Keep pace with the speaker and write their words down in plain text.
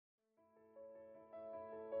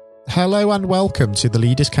Hello and welcome to the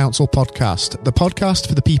Leaders Council podcast, the podcast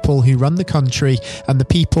for the people who run the country and the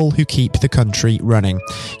people who keep the country running.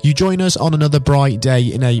 You join us on another bright day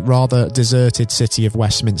in a rather deserted city of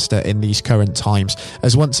Westminster in these current times,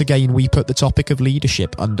 as once again we put the topic of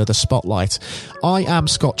leadership under the spotlight. I am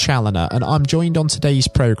Scott Challoner and I'm joined on today's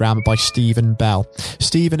programme by Stephen Bell.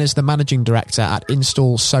 Stephen is the Managing Director at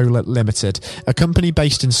Install Solar Ltd, a company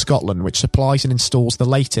based in Scotland which supplies and installs the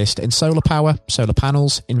latest in solar power, solar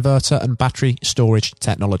panels, inverter and battery storage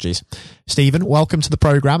technologies. Stephen, welcome to the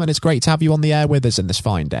programme, and it's great to have you on the air with us in this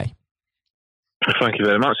fine day. Thank you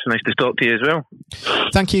very much. Nice to talk to you as well.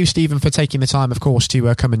 Thank you, Stephen, for taking the time, of course,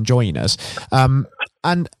 to come and join us.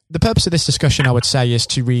 And the purpose of this discussion, I would say, is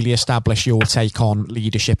to really establish your take on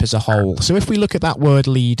leadership as a whole. So if we look at that word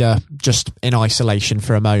leader just in isolation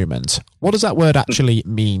for a moment, what does that word actually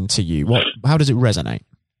mean to you? How does it resonate?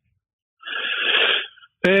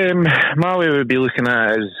 My way would be looking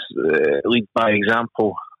at it as lead by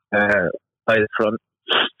example, by the front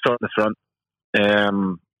to front.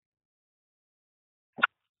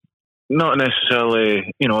 Not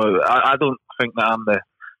necessarily, I don't think that I'm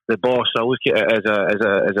the boss. I look at it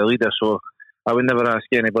as a leader, so I would never ask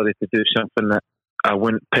anybody to do something that I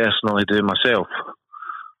wouldn't personally do myself.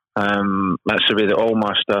 That's the way that all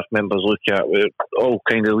my staff members look at it. We're all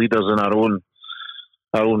kind of leaders in our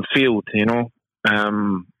own field,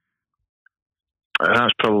 and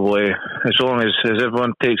that's probably, as long as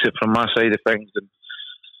everyone takes it from my side of things, and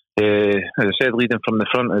as I said, leading from the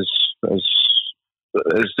front is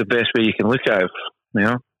the best way you can look at it.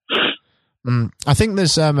 I think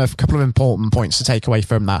there's a couple of important points to take away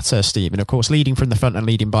from that, Stephen. Of course, leading from the front and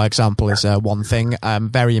leading by example is one thing,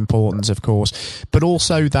 very important, of course, but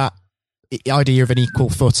also that idea of an equal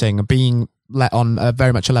footing, being let on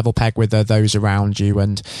very much a level peg with those around you,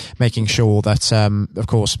 and making sure that, of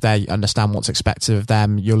course, they understand what's expected of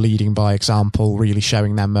them. You're leading by example, really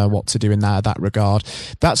showing them what to do in that regard.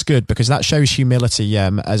 That's good, because that shows humility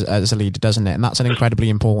as a leader, doesn't it? And that's an incredibly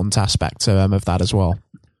important aspect of that as well.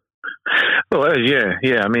 Well, it is,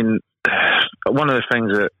 yeah. I mean, one of the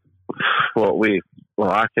things that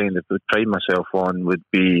I kind of would pride myself on would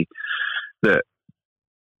be that,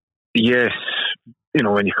 yes,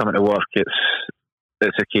 when you come into work, it's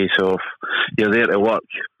a case of you're there to work,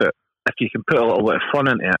 but if you can put a little bit of fun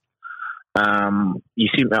into it, you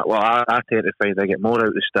seem to, I tend to find I get more out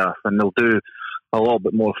of the staff, and they'll do a little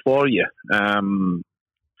bit more for you. And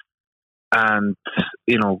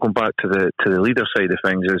going back to the leader side of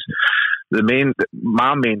things, is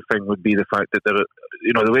my main thing would be the fact that the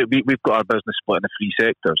way we've got our business split into three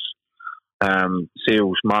sectors: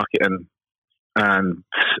 sales, marketing, and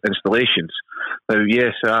installations. Now,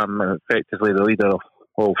 yes, I'm effectively the leader of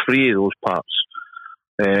all three of those parts,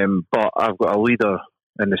 but I've got a leader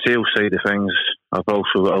in the sales side of things. I've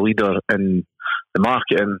also got a leader in the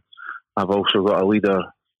marketing. I've also got a leader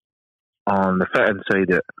on the fitting side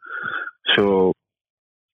of it. So,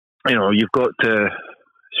 you've got to,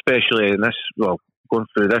 especially in this, going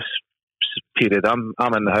through this period, I'm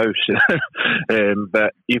in the house,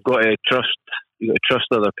 but you've got to trust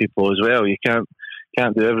other people as well. You can't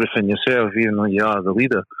do everything yourself, even though you are the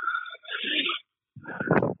leader.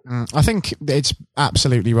 I think it's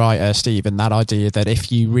absolutely right, Stephen, that idea that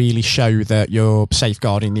if you really show that you're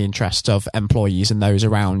safeguarding the interests of employees and those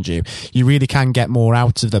around you, you really can get more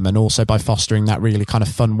out of them, and also by fostering that really kind of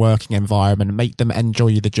fun working environment and make them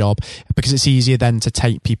enjoy the job, because it's easier then to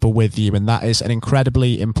take people with you, and that is an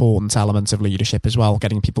incredibly important element of leadership as well,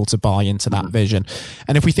 getting people to buy into that vision.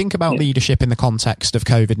 And if we think about leadership in the context of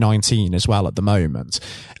COVID-19 as well at the moment,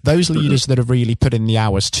 those leaders that have really put in the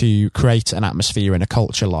hours to create an atmosphere and a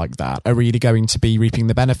culture like that are really going to be reaping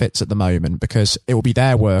the benefits at the moment, because it will be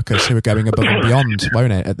their workers who are going above and beyond,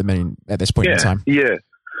 won't it, at this point in time? Yeah.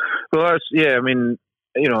 Well, I mean,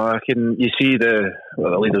 you see the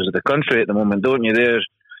leaders of the country at the moment, don't you? There's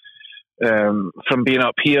from being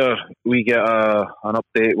up here, we get an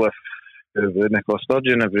update with Nicola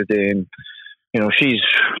Sturgeon every day, and she's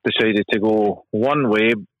decided to go one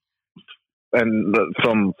way, and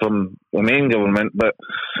from the main government, but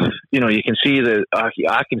you can see that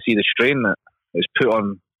I can see the strain that is put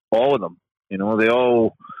on all of them. It's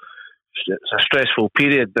a stressful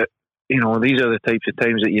period, but these are the types of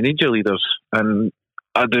times that you need your leaders, and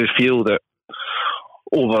I do feel that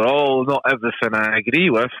overall, not everything I agree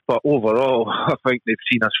with, but overall, I think they've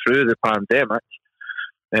seen us through the pandemic.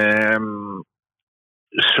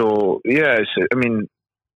 So yeah,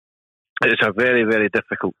 it's a very, very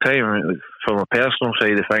difficult time. From a personal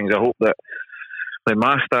side of things, I hope that when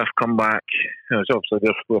my staff come back, it's obviously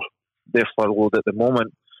they're furloughed at the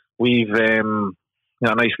moment. We've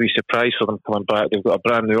a nice wee surprise for them coming back. They've got a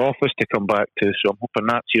brand new office to come back to, so I'm hoping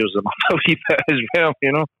that cheers them up a wee bit as well,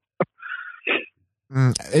 you know.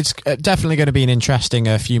 It's definitely going to be an interesting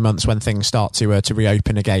few months when things start to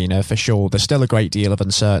reopen again, for sure. There's still a great deal of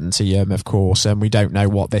uncertainty, of course, and we don't know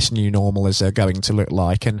what this new normal is going to look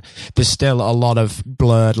like. And there's still a lot of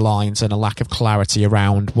blurred lines and a lack of clarity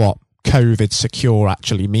around what COVID secure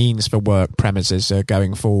actually means for work premises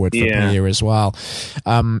going forward from here as well.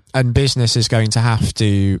 And business is going to have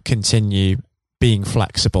to continue being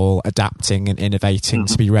flexible, adapting and innovating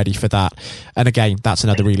to be ready for that. And again, that's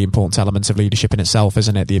another really important element of leadership in itself,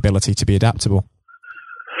 isn't it? The ability to be adaptable.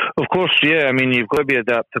 Of course, yeah. I mean, you've got to be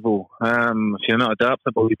adaptable. If you're not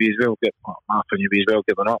adaptable, you'd be as well getting up and you'd be as well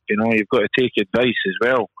giving up. You know, you've got to take advice as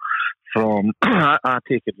well from. I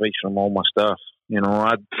take advice from all my staff. You know,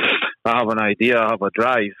 I have an idea, I have a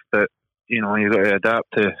drive, but you know, you've got to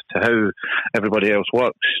adapt to how everybody else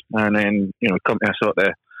works, and then you know, come to a sort of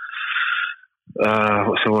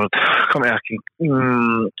what's the word? Come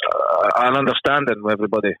to an understanding with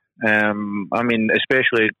everybody. I mean,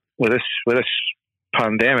 especially with this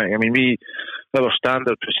pandemic. I mean, our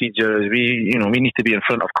standard procedure is we need to be in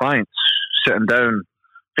front of clients, sitting down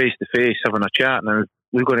face to face, having a chat. Now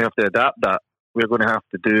we're going to have to adapt that. We're going to have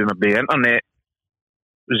to do maybe internet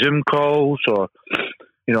Zoom calls, or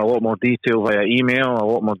you know, a lot more detail via email, a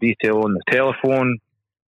lot more detail on the telephone.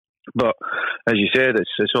 But as you said,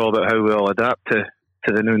 it's all about how we all adapt to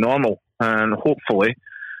the new normal, and hopefully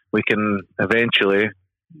we can eventually,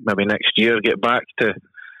 maybe next year, get back to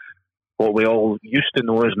what we all used to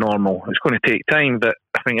know as normal. It's going to take time, but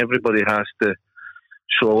I think everybody has to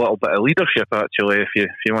show a little bit of leadership, actually, if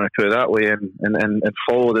you want to put it that way, and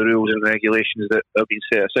follow the rules and regulations that have been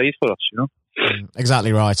set aside for us, you know.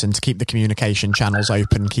 Exactly right, and to keep the communication channels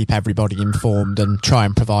open, keep everybody informed, and try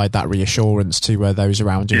and provide that reassurance to those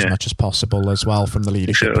around you as much as possible as well from the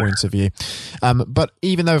leadership point of view. But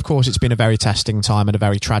even though, of course, it's been a very testing time and a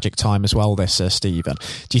very tragic time as well, this, Stephen,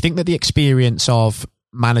 do you think that the experience of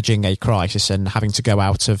managing a crisis and having to go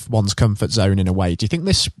out of one's comfort zone in a way, do you think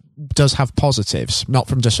this does have positives, not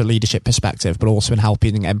from just a leadership perspective, but also in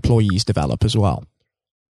helping employees develop as well?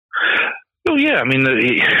 Well, yeah, I mean,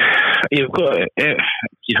 you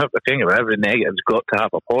have to think about every negative's got to have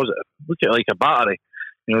a positive. Look at it like a battery.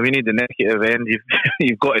 You know, if you need the negative end,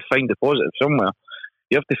 you've got to find the positive somewhere.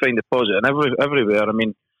 You have to find the positive everywhere. I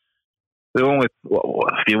mean, if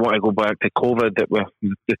you want to go back to COVID,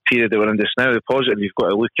 the period that we're in just now, the positive you've got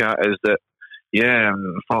to look at is that,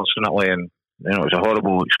 unfortunately, and you know, it's a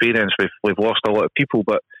horrible experience. We've lost a lot of people,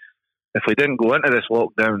 but if we didn't go into this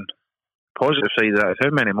lockdown, positive side of that is how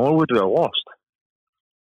many more would we have lost?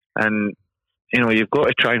 And you know, you've got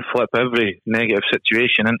to try and flip every negative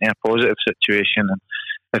situation into a positive situation. And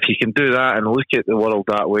if you can do that and look at the world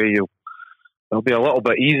that way, it'll be a little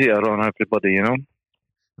bit easier on everybody, you know.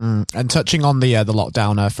 And touching on the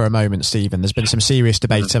lockdown for a moment, Stephen, there's been some serious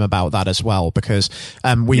debate about that as well, because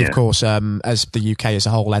we, of course, as the UK as a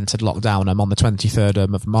whole, entered lockdown on the 23rd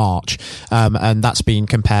of March, and that's been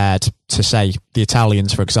compared to, say, the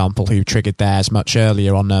Italians, for example, who triggered theirs much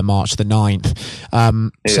earlier on March the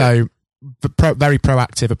 9th. So very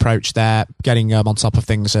proactive approach there, getting on top of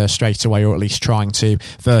things straight away, or at least trying to,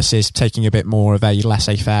 versus taking a bit more of a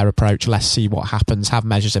laissez-faire approach. Let's see what happens, have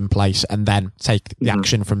measures in place, and then take the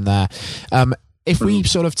action from there. If we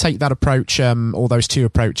sort of take that approach, or those two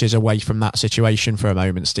approaches away from that situation for a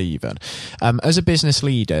moment, Stephen, as a business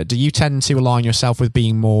leader, do you tend to align yourself with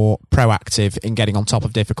being more proactive in getting on top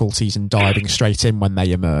of difficulties and diving straight in when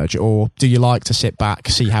they emerge? Or do you like to sit back,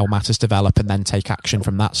 see how matters develop, and then take action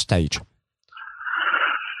from that stage?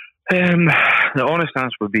 The honest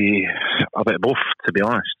answer would be a bit of both, to be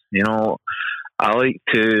honest. You know, I like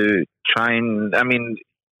to try and, I mean,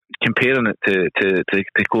 comparing it to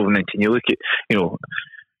COVID-19, you look at, you know,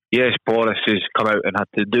 yes, Boris has come out and had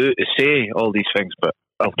to say all these things, but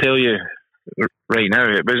I'll tell you right now,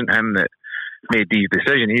 it wasn't him that made these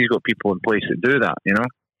decisions. He's got people in place that do that, you know,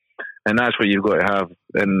 and that's what you've got to have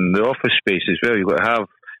in the office space as well. You've got to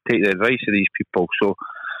take the advice of these people. So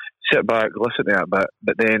sit back, listen to that bit,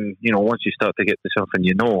 but then, you know, once you start to get to something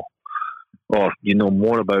you know, or you know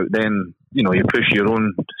more about, then, you know, you push your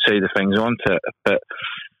own side of things onto it. But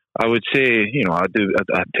I would say, you know, I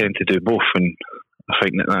tend to do both, and I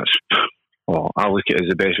think that's, well, I look at it as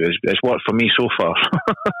the best. It's worked for me so far.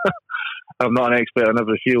 I'm not an expert in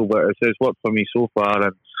every field, but it's worked for me so far,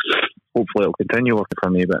 and hopefully it'll continue working for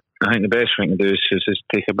me. But I think the best thing to do is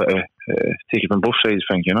take a bit of take it from both sides,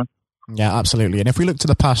 I think, you know. Yeah, absolutely. And if we look to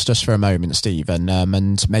the past just for a moment, Stephen,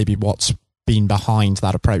 and maybe what's been behind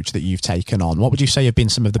that approach that you've taken on, what would you say have been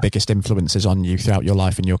some of the biggest influences on you throughout your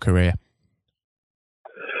life and your career?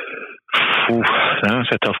 Oof,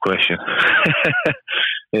 that's a tough question.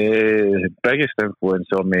 Biggest influence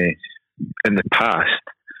on me in the past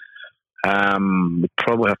would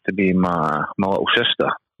probably have to be my little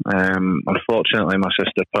sister. Unfortunately, my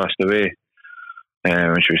sister passed away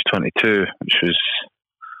when she was 22, which was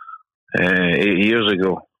 8 years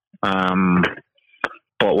ago.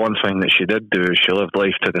 But one thing that she did do is she lived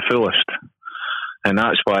life to the fullest. And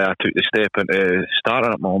that's why I took the step into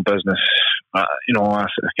starting up my own business. I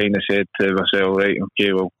kind of said to myself, right,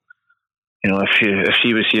 okay, well, if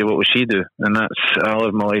she was here, what would she do? And I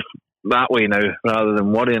live my life that way now, rather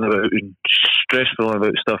than worrying about and stressful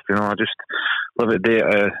about stuff. I just live it day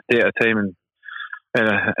at a time, and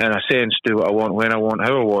in a sense, do what I want, when I want,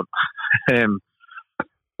 how I want.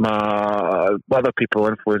 My other people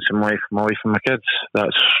influencing my wife and my kids.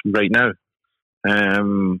 That's right now,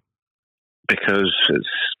 because it's,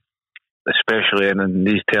 especially in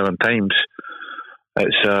these telling times,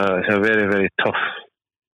 it's a very, very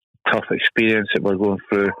tough experience that we're going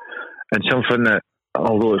through, and something that,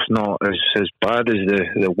 although it's not as bad as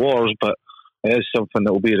the wars, but it is something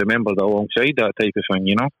that will be remembered alongside that type of thing.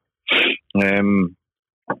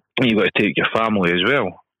 You've got to take your family as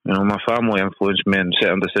well. My family influenced me in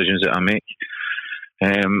certain decisions that I make.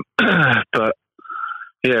 But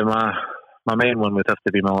yeah, my main one would have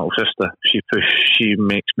to be my little sister. She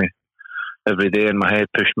makes me every day in my head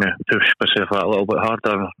push myself out a little bit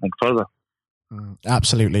harder and further.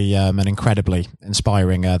 Absolutely, and incredibly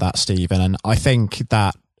inspiring, that, Stephen. And I think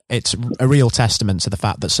that it's a real testament to the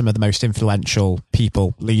fact that some of the most influential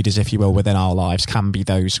people, leaders, if you will, within our lives can be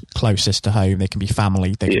those closest to home. They can be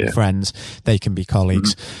family, they can be friends, they can be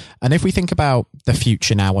colleagues. Mm-hmm. And if we think about the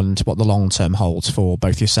future now and what the long term holds for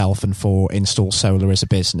both yourself and for Install Solar as a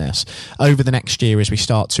business, over the next year as we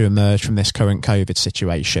start to emerge from this current COVID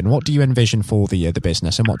situation, what do you envision for the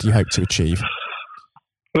business, and what do you hope to achieve?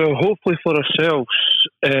 Well, hopefully for ourselves,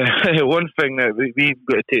 one thing that we've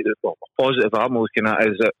got to take the positive I'm looking at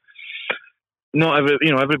is that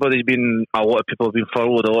everybody's been, a lot of people have been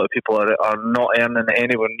furloughed, a lot of people are not earning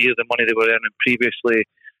anywhere near the money they were earning previously.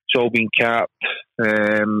 It's all been capped.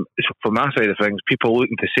 So from my side of things, people are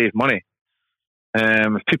looking to save money.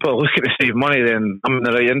 If people are looking to save money, then I'm in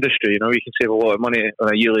the right industry. You can save a lot of money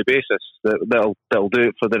on a yearly basis. That'll do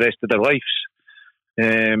it for the rest of their lives.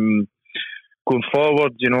 Going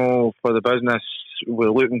forward, for the business,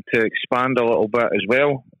 we're looking to expand a little bit as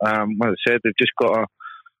well. As I said, they've just got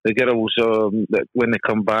the girls, that when they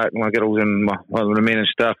come back, my girls and my remaining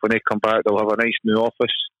staff, when they come back, they'll have a nice new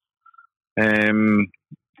office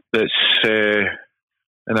that's in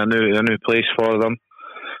a new place for them.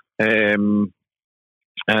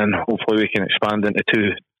 And hopefully we can expand into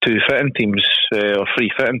two fitting teams, or 3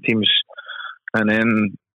 fitting teams, and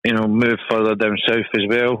then move further down south as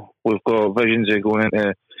well. We've got visions of going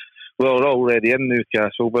into, well, we're already in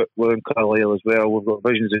Newcastle, but we're in Carlisle as well. We've got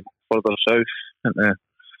visions of further south into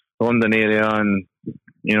the London area, and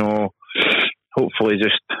hopefully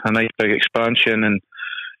just a nice big expansion, and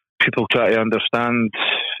people try to understand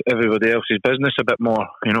everybody else's business a bit more.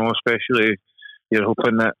 Especially you're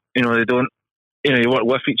hoping that they don't, you work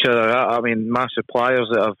with each other. I mean, my suppliers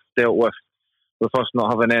that I've dealt with us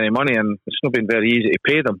not having any money, and it's not been very easy to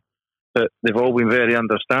pay them, but they've all been very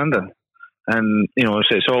understanding. And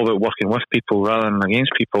it's all about working with people rather than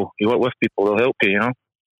against people. You work with people, they'll help you.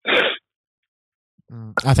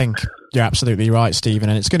 I think you're absolutely right, Stephen,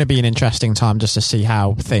 and it's going to be an interesting time just to see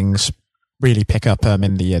how things really pick up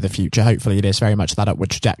in the future. Hopefully it is very much that upward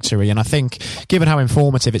trajectory, and I think given how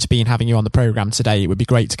informative it's been having you on the programme today, it would be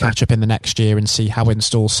great to catch up in the next year and see how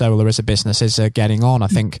Install Solar as a business is getting on. I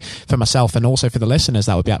think for myself and also for the listeners,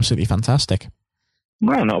 that would be absolutely fantastic.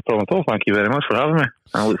 No, not a problem at all. Thank you very much for having me.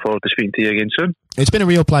 I look forward to speaking to you again soon. It's been a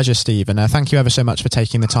real pleasure, Stephen. Thank you ever so much for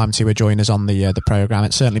taking the time to join us on the programme.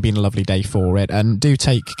 It's certainly been a lovely day for it, and do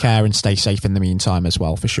take care and stay safe in the meantime as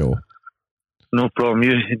well, for sure. No problem.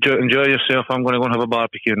 You enjoy yourself. I'm going to go and have a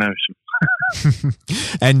barbecue now.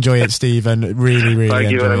 Enjoy it, Stephen. Really, really Thank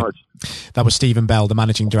you very much. That was Stephen Bell, the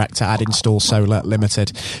Managing Director at Install Solar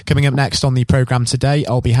Ltd. Coming up next on the programme today,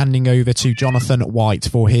 I'll be handing over to Jonathan White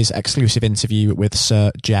for his exclusive interview with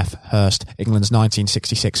Sir Geoff Hurst, England's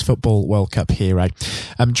 1966 Football World Cup hero.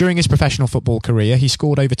 During his professional football career, he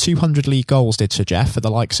scored over 200 league goals, did Sir Geoff, for the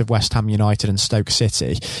likes of West Ham United and Stoke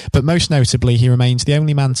City. But most notably, he remains the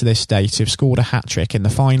only man to this day to have scored a hat-trick in the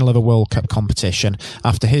final of a World Cup competition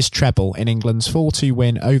after his treble in England's 4-2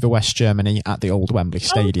 win over West Germany at the old Wembley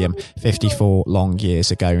Stadium 54 long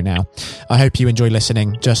years ago now. I hope you enjoy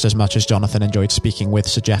listening just as much as Jonathan enjoyed speaking with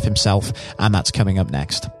Sir Geoff himself, and that's coming up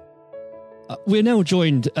next. We're now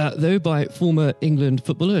joined, though, by former England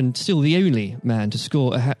footballer and still the only man to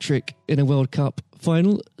score a hat-trick in a World Cup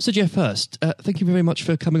final, Sir Geoff Hurst. Thank you very much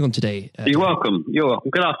for coming on today. You're welcome. You're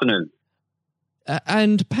welcome. Good afternoon.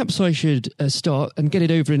 And perhaps I should start and get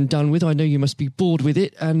it over and done with. I know you must be bored with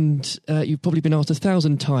it, and you've probably been asked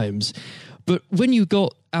 1,000 times. But when you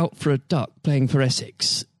got out for a duck playing for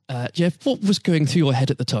Essex, Geoff, what was going through your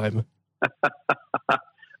head at the time?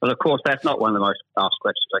 Well, of course, that's not one of the most asked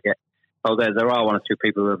questions I get. Although there are one or two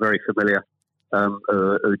people who are very familiar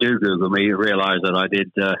who do Google me who realise that I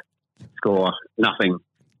did score nothing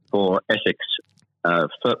for Essex.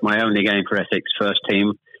 My only game for Essex first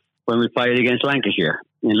team when we played against Lancashire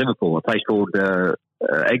in Liverpool, a place called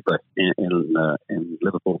Egbert in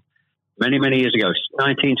Liverpool, many, many years ago,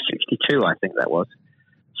 1962, I think that was.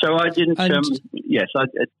 So I didn't, I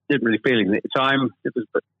didn't really feel it at the time. It was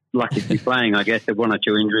lucky to be playing, I guess. There were one or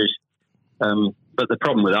two injuries. But the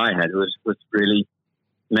problem that I had was really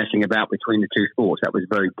messing about between the two sports. That was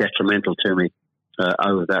very detrimental to me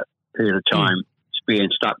over that period of time, being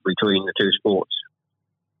stuck between the two sports.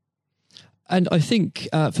 And I think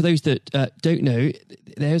for those that don't know,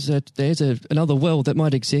 there's another world that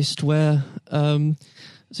might exist where Sir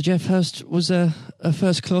Geoff Hurst was a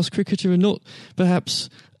first-class cricketer and not perhaps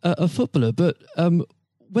a footballer. But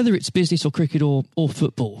whether it's business or cricket or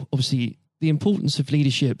football, obviously the importance of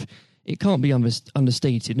leadership, it can't be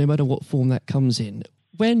understated, no matter what form that comes in.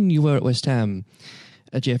 When you were at West Ham,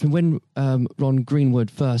 Geoff, and when Ron Greenwood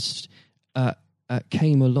first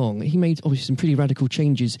came along, he made obviously some pretty radical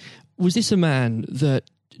changes. Was this a man that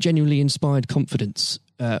genuinely inspired confidence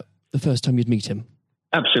the first time you'd meet him?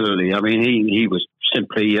 Absolutely. I mean, he was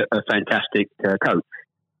simply a fantastic coach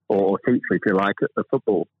or teacher, if you like, of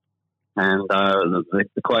football. And the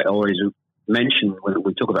quite always mentioned when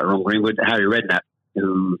we talk about Ron Greenwood, Harry Redknapp,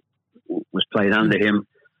 who was played under him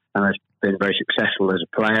and has been very successful as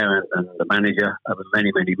a player and the manager over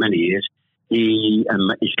many, many, many years. He's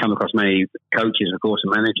come across many coaches, of course,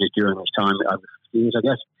 and managers during his time over years, I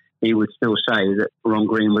guess. He would still say that Ron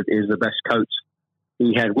Greenwood is the best coach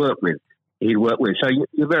he'd worked with. So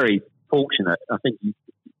you're very fortunate. I think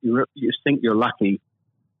you think you're lucky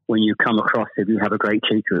when you come across, if you have a great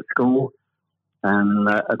teacher at school and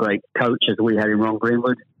a great coach as we had in Ron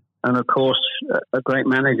Greenwood, and of course a great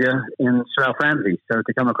manager in Sir Alf Ramsey. So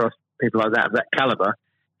to come across people like that, of that calibre,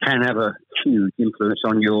 can have a huge influence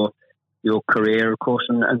on your career, of course,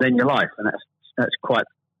 and then your life. And that's quite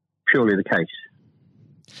purely the case.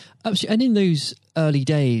 Absolutely. And in those early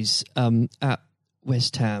days at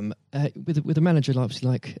West Ham, with a manager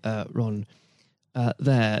like Ron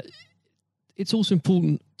there, it's also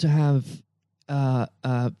important to have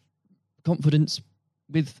confidence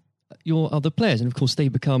with your other players, and of course they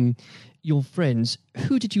become your friends.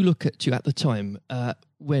 Who did you look at the time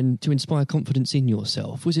when to inspire confidence in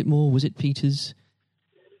yourself? Was it Peters?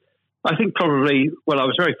 I think probably, I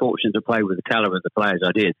was very fortunate to play with the calibre of the players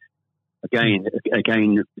I did. Again,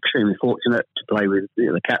 extremely fortunate to play with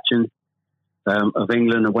the captain of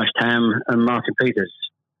England and West Ham, and Martin Peters,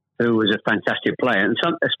 who was a fantastic player. And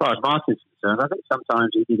as far as Martin's concerned, I think sometimes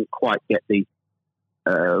he didn't quite get the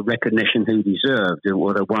recognition he deserved.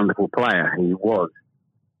 What a wonderful player he was.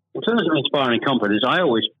 In terms of inspiring confidence, I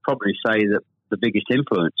always probably say that the biggest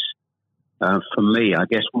influence for me, I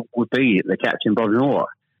guess, would be the captain, Bob Noor.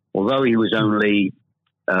 Although he was only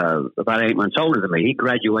about 8 months older than me, he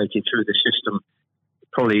graduated through the system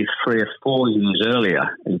probably 3 or 4 years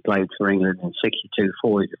earlier. He played for England in 62,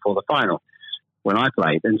 4 years before the final when I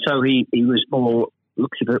played. And so he was more,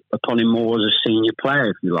 looked upon him more as a senior player,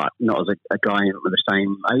 if you like, not as a guy with the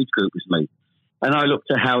same age group as me. And I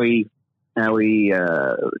looked at how he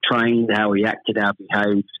trained, how he acted, how he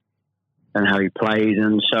behaved, and how he played.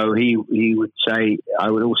 And so he would say, I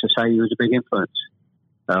would also say he was a big influence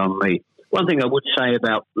on me. One thing I would say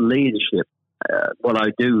about leadership, what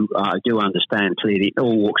I do understand clearly in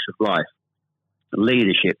all walks of life,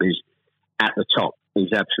 leadership is at the top,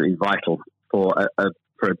 is absolutely vital for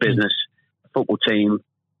a business, a football team,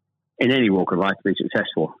 in any walk of life to be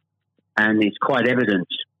successful. And it's quite evident.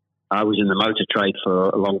 I was in the motor trade for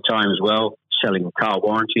a long time as well, selling car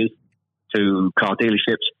warranties to car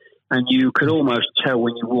dealerships. And you could almost tell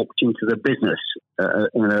when you walked into the business,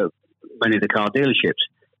 many of the car dealerships,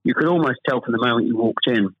 you could almost tell from the moment you walked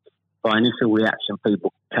in by initial reaction,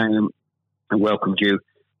 people came and welcomed you,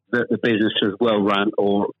 that the business was well run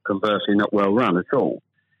or conversely not well run at all.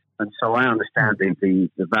 And so I understand the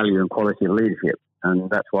value and quality of leadership. And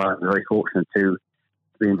that's why I'm very fortunate to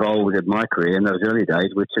be involved in my career in those early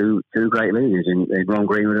days with two great leaders in Ron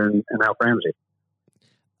Greenwood and Alf Ramsey.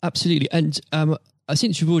 Absolutely. And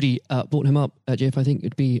Since you've already brought him up, Jeff, I think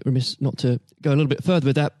it'd be remiss not to go a little bit further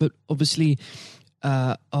with that. But obviously,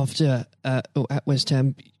 after at West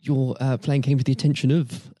Ham, your playing came to the attention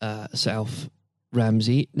of Sir Alf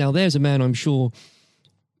Ramsey. Now, there's a man I'm sure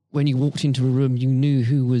when you walked into a room, you knew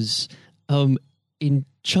who was in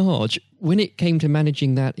charge. When it came to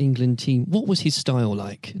managing that England team, what was his style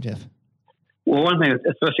like, Jeff? Well,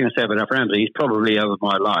 the first thing I say about Alf Ramsey, he's probably over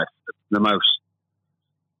my life the most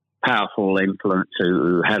powerful influence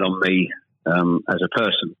who had on me as a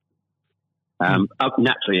person.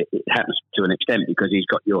 Naturally, it happens to an extent because he's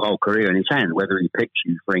got your whole career in his hand. Whether he picks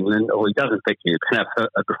you for England or he doesn't pick you, it can have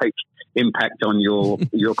a great impact on your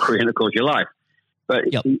career and, of course, your life. But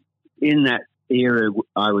in that era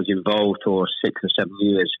I was involved for 6 or 7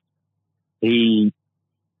 years,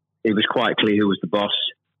 it was quite clear who was the boss.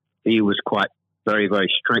 He was quite very,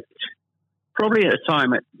 very strict. Probably at a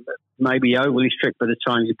time, maybe overly strict, but at a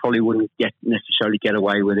time you probably wouldn't necessarily get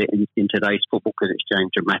away with it in today's football because it's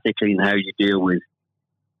changed dramatically in how you deal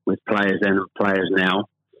with players then and players now.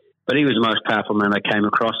 But he was the most powerful man I came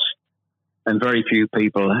across, and very few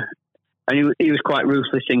people. And he was quite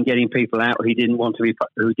ruthless in getting people out who didn't want to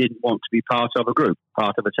be part of a group,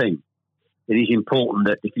 part of a team. It is important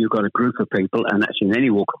that if you've got a group of people, and that's in any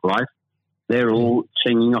walk of life, they're all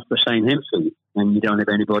singing off the same hymn sheet, and you don't have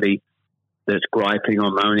anybody that's griping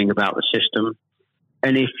or moaning about the system.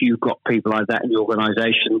 And if you've got people like that in your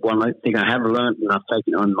organisation, one thing I have learned, and I've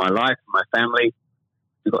taken it on in my life, my family,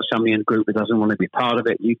 you've got somebody in the group that doesn't want to be part of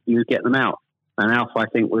it, you get them out. And Alf, I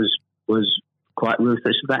think, was quite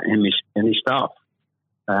ruthless with that in his staff.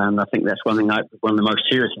 And I think that's one of the most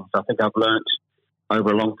serious things I think I've learned over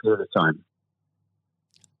a long period of time.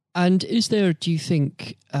 And is there, do you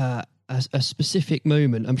think, a specific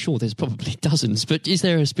moment, I'm sure there's probably dozens, but is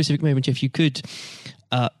there a specific moment, Jeff, you could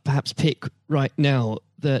perhaps pick right now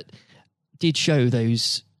that did show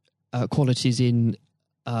those qualities in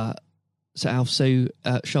Sir Alf so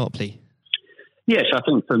sharply? Yes, I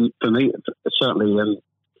think for me, certainly,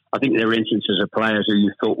 I think there are instances of players who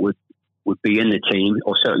you thought would be in the team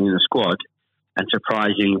or certainly in the squad, and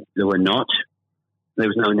surprising they were not. There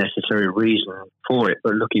was no necessary reason for it,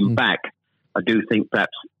 but looking back, I do think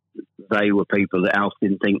perhaps they were people that Alf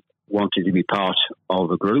didn't think wanted to be part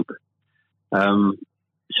of a group.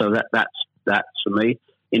 So that's for me.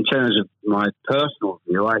 In terms of my personal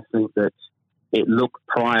view, I think that it looked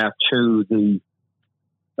prior to the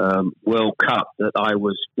World Cup that I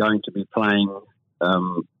was going to be playing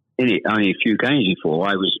in it. Only a few games before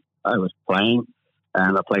I was playing,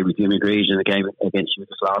 and I played with Jimmy Greaves in a game against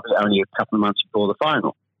Yugoslavia only a couple of months before the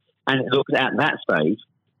final. And it looked at that stage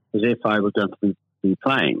as if I was going to be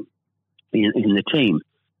playing in the team.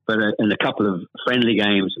 But in a couple of more friendly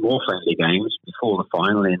games before the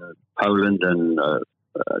final in Poland and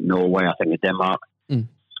Norway, I think, and Denmark,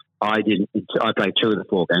 I played 2 of the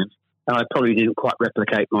 4 games, and I probably didn't quite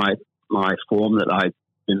replicate my form that I'd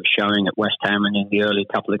been showing at West Ham and in the early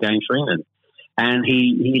couple of games for England. And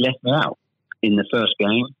he left me out in the first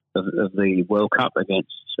game of the World Cup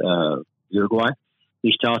against Uruguay.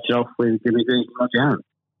 He started off with Jimmy Greaves and Roger Hunt.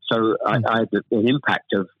 So I had an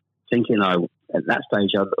impact of thinking at that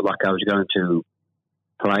stage like I was going to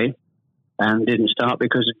play, and didn't start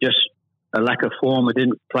because of just a lack of form. I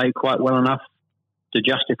didn't play quite well enough to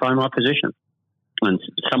justify my position. And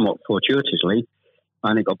somewhat fortuitously, I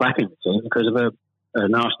only got back in the team because of a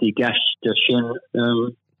nasty gash to shin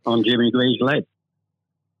on Jimmy Greaves' leg.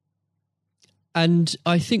 And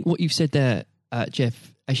I think what you've said there,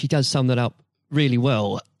 Jeff, actually does sum that up really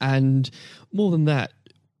well. And more than that,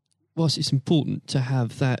 whilst it's important to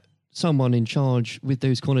have that someone in charge with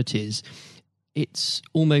those qualities, it's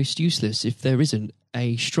almost useless if there isn't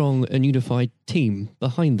a strong and unified team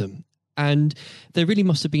behind them. And there really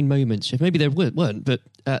must have been moments, Jeff, maybe there weren't, but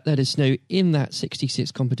let us know, in that 66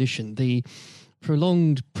 competition, the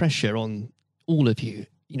prolonged pressure on all of you,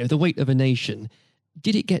 the weight of a nation,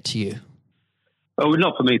 did it get to you? Oh,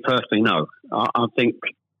 not for me personally, no. I think,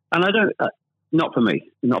 and I don't, not for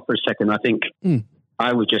me, not for a second. I think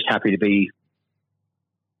I was just happy to be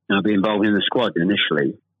involved in the squad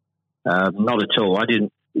initially. Not at all.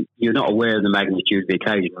 You're not aware of the magnitude of the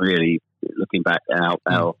occasion, really, looking back out.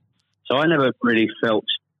 So I never really felt,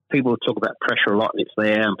 people talk about pressure a lot and it's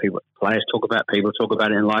there, and players talk about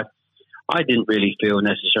it in life. I didn't really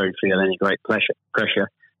necessarily feel any great pressure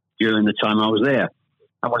during the time I was there.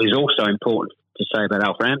 And what is also important to say about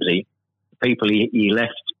Alf Ramsey, the people he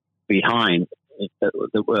left behind that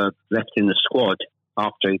were left in the squad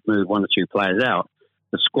after he'd moved 1 or 2 players out,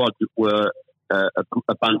 the squad were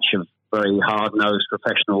a bunch of very hard-nosed,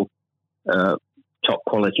 professional,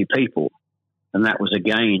 top-quality people. And that was,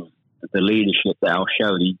 again, the leadership that Al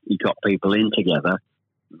showed, he got people in together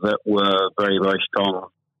that were very, very strong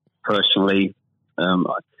personally. And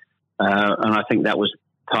I think that was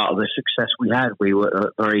part of the success we had. We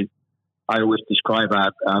were I always describe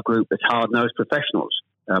our group as hard-nosed professionals.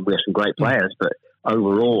 We have some great players, but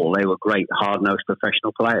overall they were great hard-nosed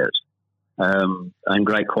professional players. And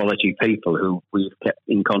great quality people who we've kept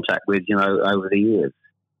in contact with, over the years.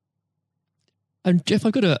 And Jeff,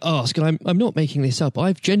 I've got to ask, and I'm not making this up,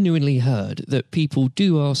 I've genuinely heard that people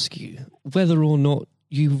do ask you whether or not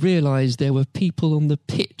you realise there were people on the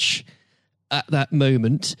pitch at that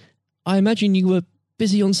moment. I imagine you were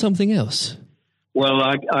busy on something else. Well,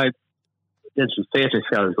 I did some theatre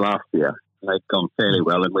shows last year. They've gone fairly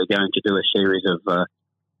well, and we're going to do a series of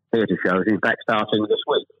theatre shows, in fact, starting this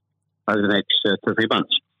week, over the next 2 or 3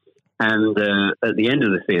 months. And at the end of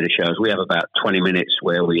the theatre shows, we have about 20 minutes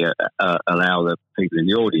where we allow the people in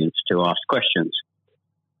the audience to ask questions.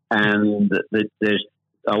 And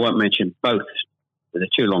I won't mention both. They're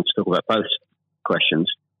too long to talk about both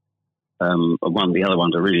questions. The other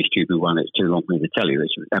one's a really stupid one. It's too long for me to tell you.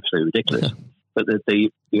 It's absolutely ridiculous. But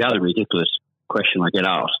the other ridiculous question I get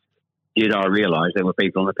asked, did I realise there were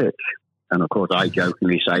people on the pitch? And of course, I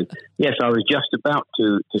jokingly say, yes, I was just about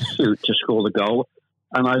to shoot to score the goal.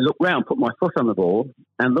 And I looked round, put my foot on the ball,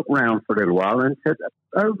 and looked round for a little while and said,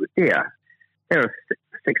 oh dear, there are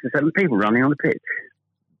 6 or 7 people running on the pitch.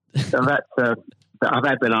 So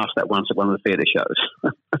I've been asked that once at one of the theatre shows.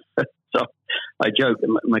 So I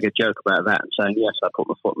make a joke about that and saying, yes, I put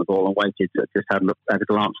my foot on the ball and waited to just have a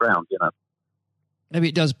glance round, Maybe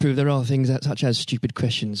it does prove there are things such as stupid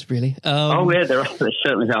questions, really. Oh, yeah, there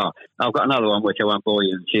certainly are. I've got another one which I won't bore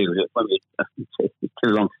you into. It won't be too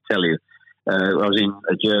long to tell you. I was in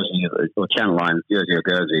a Jersey, or Channel Line, Jersey or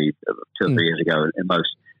Guernsey, 2 or 3 years ago, and most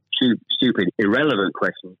stupid, irrelevant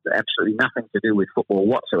questions, absolutely nothing to do with football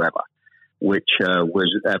whatsoever, which was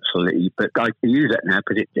absolutely, but I can use that now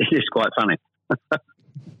because it is quite funny.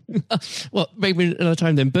 Well, maybe another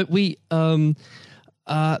time then, but we... well,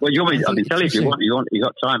 you want me? I can tell you if you want. You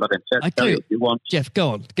got time? I can tell you if you want. Jeff, go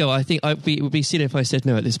on. Go. I think it would be silly if I said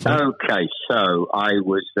no at this point. Okay, so I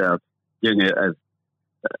was doing at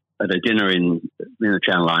a dinner in the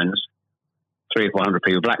Channel Lines, 300 or 400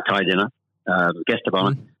 people, black tie dinner, guest of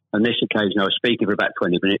honour. On this occasion, I was speaking for about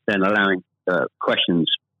 20 minutes, then allowing questions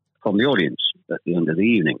from the audience at the end of the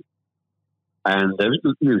evening. And there was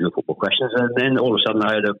usual football questions, and then all of a sudden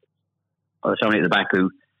I heard somebody at the back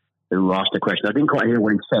who asked a question. I didn't quite hear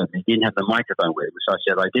what he said. He didn't have the microphone with him, so I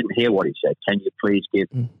said, I didn't hear what he said. Can you please give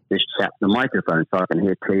this chap the microphone so I can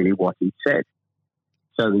hear clearly what he said?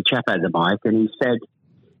 So the chap had the mic, and he said,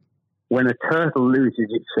 when a turtle loses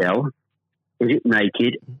its shell, is it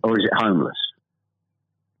naked or is it homeless?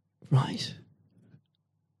 Right.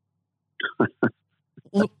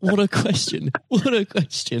 What a question. What a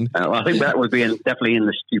question. I think that would be definitely in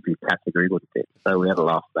the stupid category, wouldn't it? So we had a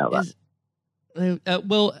laugh about that. You've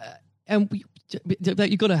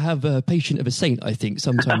got to have a patient of a saint, I think,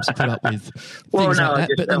 sometimes to put up with things like that.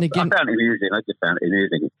 But then again, I found it amusing. I just found it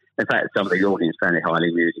amusing. In fact, some of the audience found it highly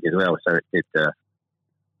amusing as well. So it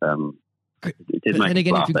did make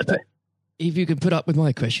me laugh that day. If you can put up with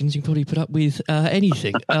my questions, you can probably put up with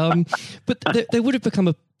anything. But there would have become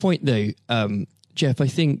a point, though, Jeff, I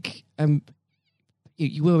think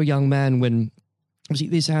you were a young man when obviously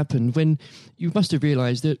this happened, when you must have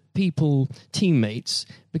realised that teammates,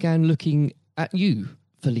 began looking at you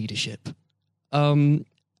for leadership.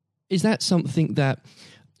 Is that something that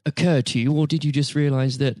occurred to you, or did you just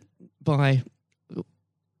realise that by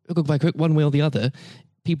one way or the other,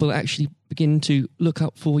 people actually begin to look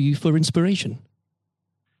up for you for inspiration?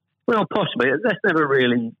 Well, possibly. That's never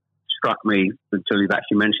really struck me until you've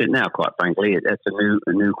actually mentioned it now, quite frankly. It's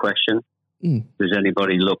a new question. Does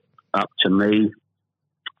anybody look up to me?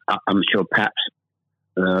 I'm sure perhaps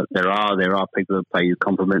there are people who pay you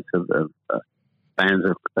compliments of fans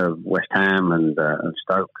of West Ham and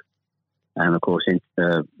Stoke, and of course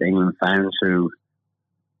England fans who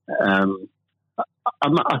I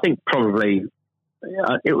think probably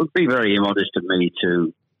it would be very immodest of me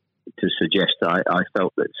to suggest that I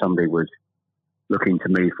felt that somebody was looking to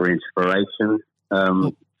me for inspiration.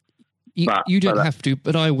 You don't have to,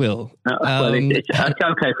 but I will. It's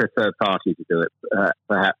okay for a third party to do it.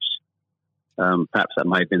 Perhaps that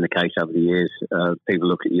may have been the case over the years. People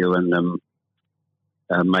look at you and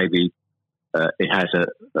maybe it has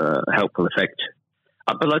a helpful effect.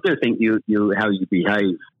 But I do think you how you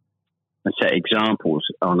behave and set examples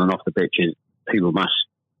on and off the pitches, people must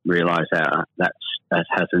realise that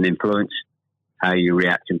has an influence. How you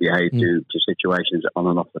react and behave to situations on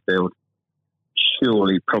and off the field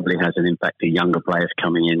surely probably has an impact to younger players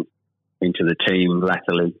coming in into the team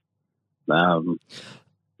latterly.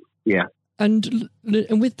 Yeah. And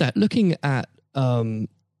with that, looking at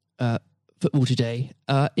football today,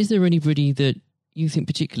 is there anybody that you think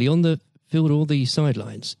particularly on the field or the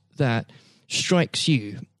sidelines that strikes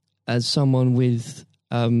you as someone with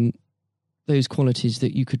those qualities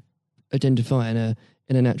that you could identify in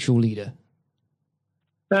a natural leader?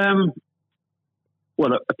 Well,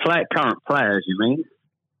 current players, you mean?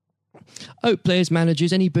 Oh, players,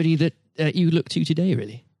 managers, anybody that you look to today,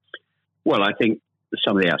 really? Well, I think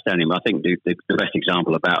some of the outstanding. I think the best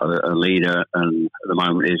example about a leader and at the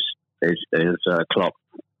moment is Klopp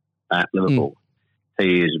at Liverpool.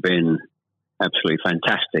 He has been absolutely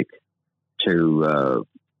fantastic to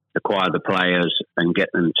acquire the players and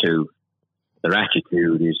get them to. Their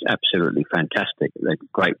attitude is absolutely fantastic. They're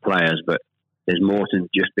great players, but there's more than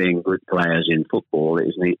just being good players in football. It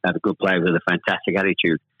is have a good player with a fantastic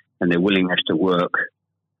attitude, and their willingness to work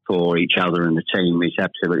for each other and the team is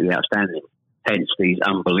absolutely outstanding. Hence these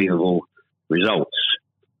unbelievable results.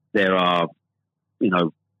 There are,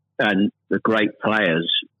 and the great players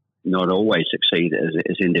not always succeed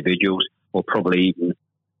as individuals, or probably even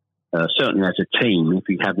certainly as a team if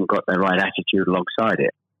you haven't got the right attitude alongside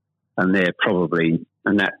it. And they're probably,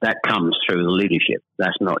 and that comes through the leadership.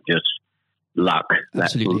 That's not just luck.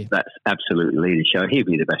 That's absolute leadership. He'd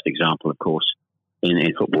be the best example, of course, in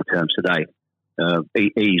football terms today,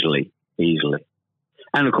 easily.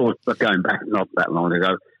 And of course, but going back not that long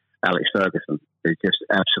ago, Alex Ferguson is just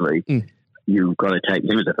absolutely. You've got to take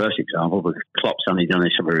him as the first example, because Klopp's only done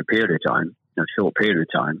this over a period of time, a short period of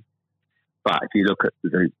time. But if you look at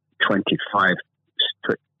the 26,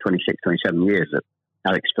 27 years that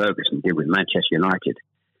Alex Ferguson did with Manchester United,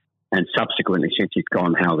 and subsequently since he's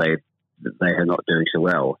gone, how they are not doing so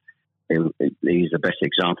well. He's the best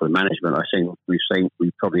example of management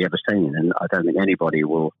we've probably ever seen, and I don't think anybody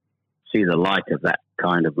will see the like of that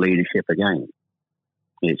kind of leadership again.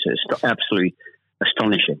 It's absolutely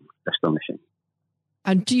astonishing.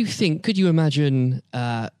 And do you think, could you imagine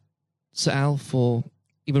Sir Alf or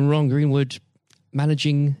even Ron Greenwood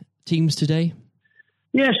managing teams today?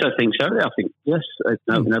 Yes, I think so. I think yes,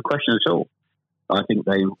 no question at all. I think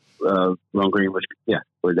Ron Greenwood. Yeah,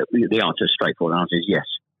 well, the answer, straightforward answer is yes.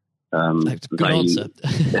 Good answer.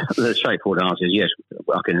 The straightforward answer is yes.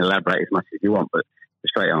 I can elaborate as much as you want, but the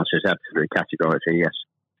straight answer is absolutely categorically yes.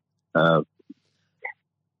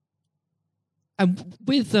 And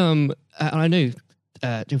with and I know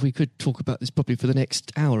if we could talk about this probably for the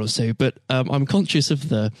next hour or so, but I'm conscious of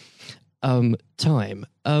the time.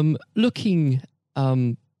 Looking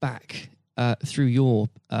back through your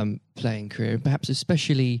playing career, perhaps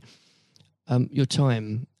especially your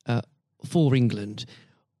time for England,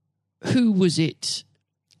 who was it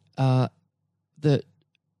that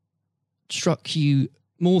struck you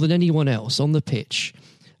more than anyone else on the pitch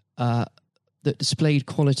that displayed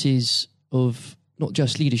qualities of not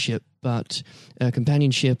just leadership but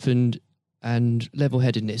companionship and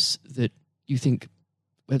level-headedness that you think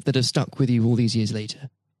that have stuck with you all these years later?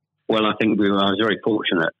 Well, I think I was very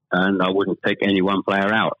fortunate, and I wouldn't pick any one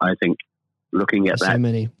player out. I think looking at that,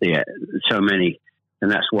 so many, and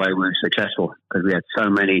that's why we were successful, because we had so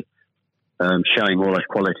many showing all those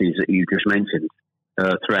qualities that you just mentioned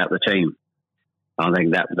throughout the team. I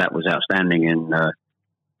think that was outstanding, and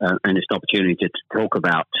it's an opportunity to talk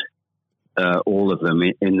about all of them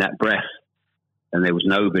in that breath. And there was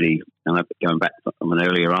nobody, and going back from an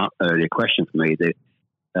earlier question for me,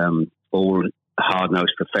 all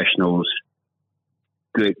hard-nosed professionals,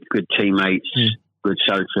 good teammates, good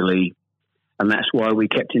socially, and that's why we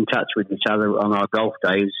kept in touch with each other on our golf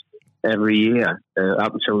days every year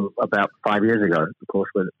up until about 5 years ago. Of course,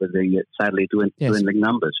 with the sadly dwindling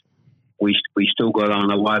numbers, we still got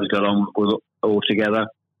on. Our wives got on all together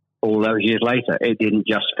all those years later. It didn't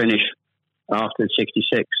just finish after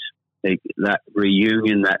 '66. That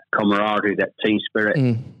reunion, that camaraderie, that team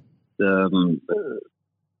spirit.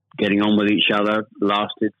 Getting on with each other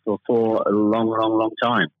lasted for a long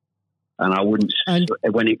time, and I wouldn't.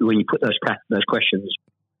 When you put those questions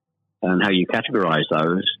and how you categorise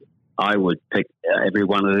those, I would pick every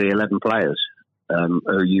one of the 11 players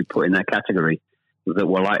who you put in that category that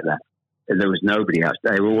were like that. There was nobody else;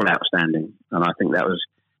 they were all outstanding, and I think that was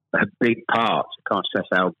a big part. I can't stress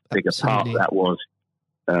how big a part that was,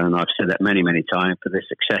 and I've said that many times, for the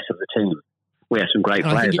success of the team. We had some great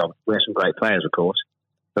players. We had some great players, of course.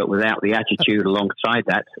 But without the attitude alongside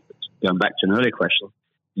that, going back to an earlier question,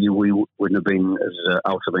 we wouldn't have been as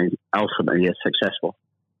ultimately as successful.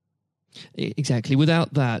 Exactly.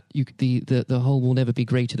 Without that, the whole will never be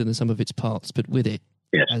greater than the sum of its parts. But with it,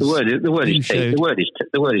 Yes, the word is team. The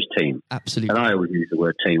word is team. Absolutely. And I always use the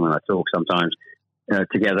word team when I talk. Sometimes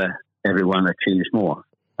together, everyone achieves more,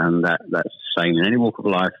 and that's the same in any walk of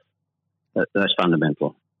life. That's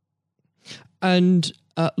fundamental. And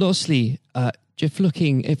lastly, Jeff,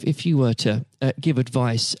 looking if you were to give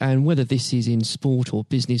advice, and whether this is in sport or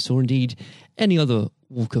business or indeed any other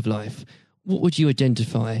walk of life, what would you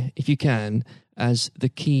identify, if you can, as the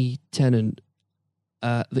key tenet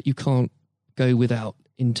that you can't go without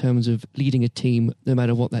in terms of leading a team, no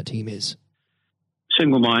matter what that team is?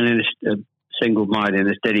 Single-mindedness,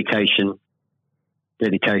 dedication to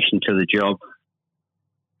the job,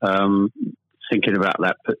 thinking about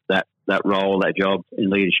that role, that job in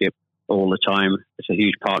leadership all the time. It's a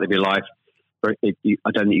huge part of your life. I don't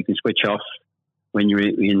think you can switch off when you're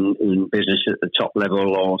in business at the top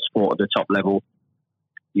level or sport at the top level.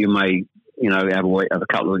 You may, have a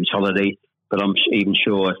couple of weeks holiday, but I'm even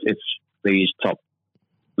sure if these top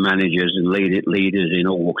managers and leaders in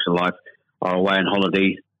all walks of life are away on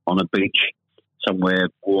holiday on a beach somewhere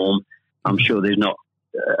warm, I'm sure they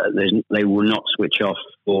will not switch off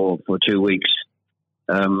for 2 weeks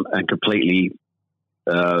and completely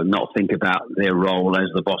not think about their role as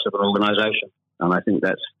the boss of an organisation. And I think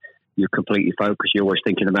you're completely focused. You're always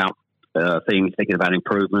thinking about things, thinking about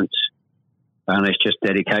improvements, and it's just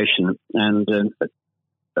dedication and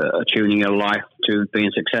tuning your life to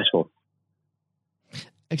being successful.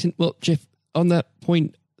 Excellent. Well, Jeff, on that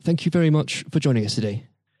point, thank you very much for joining us today.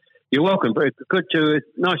 You're welcome. Very good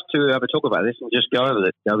nice to have a talk about this and just go over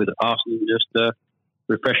the past and just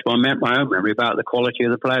refresh my own memory about the quality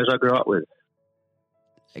of the players I grew up with.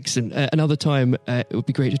 Excellent. Another time, it would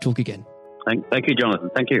be great to talk again. Thank you, Jonathan.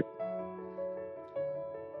 Thank you.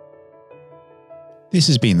 This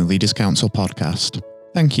has been the Leaders Council podcast.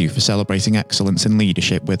 Thank you for celebrating excellence in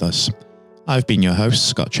leadership with us. I've been your host,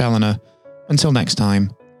 Scott Challoner. Until next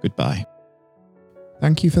time, goodbye.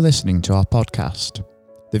 Thank you for listening to our podcast.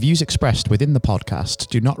 The views expressed within the podcast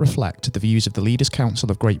do not reflect the views of the Leaders Council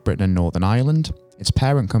of Great Britain and Northern Ireland, its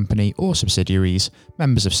parent company or subsidiaries,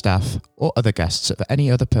 members of staff, or other guests of any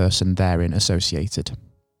other person therein associated.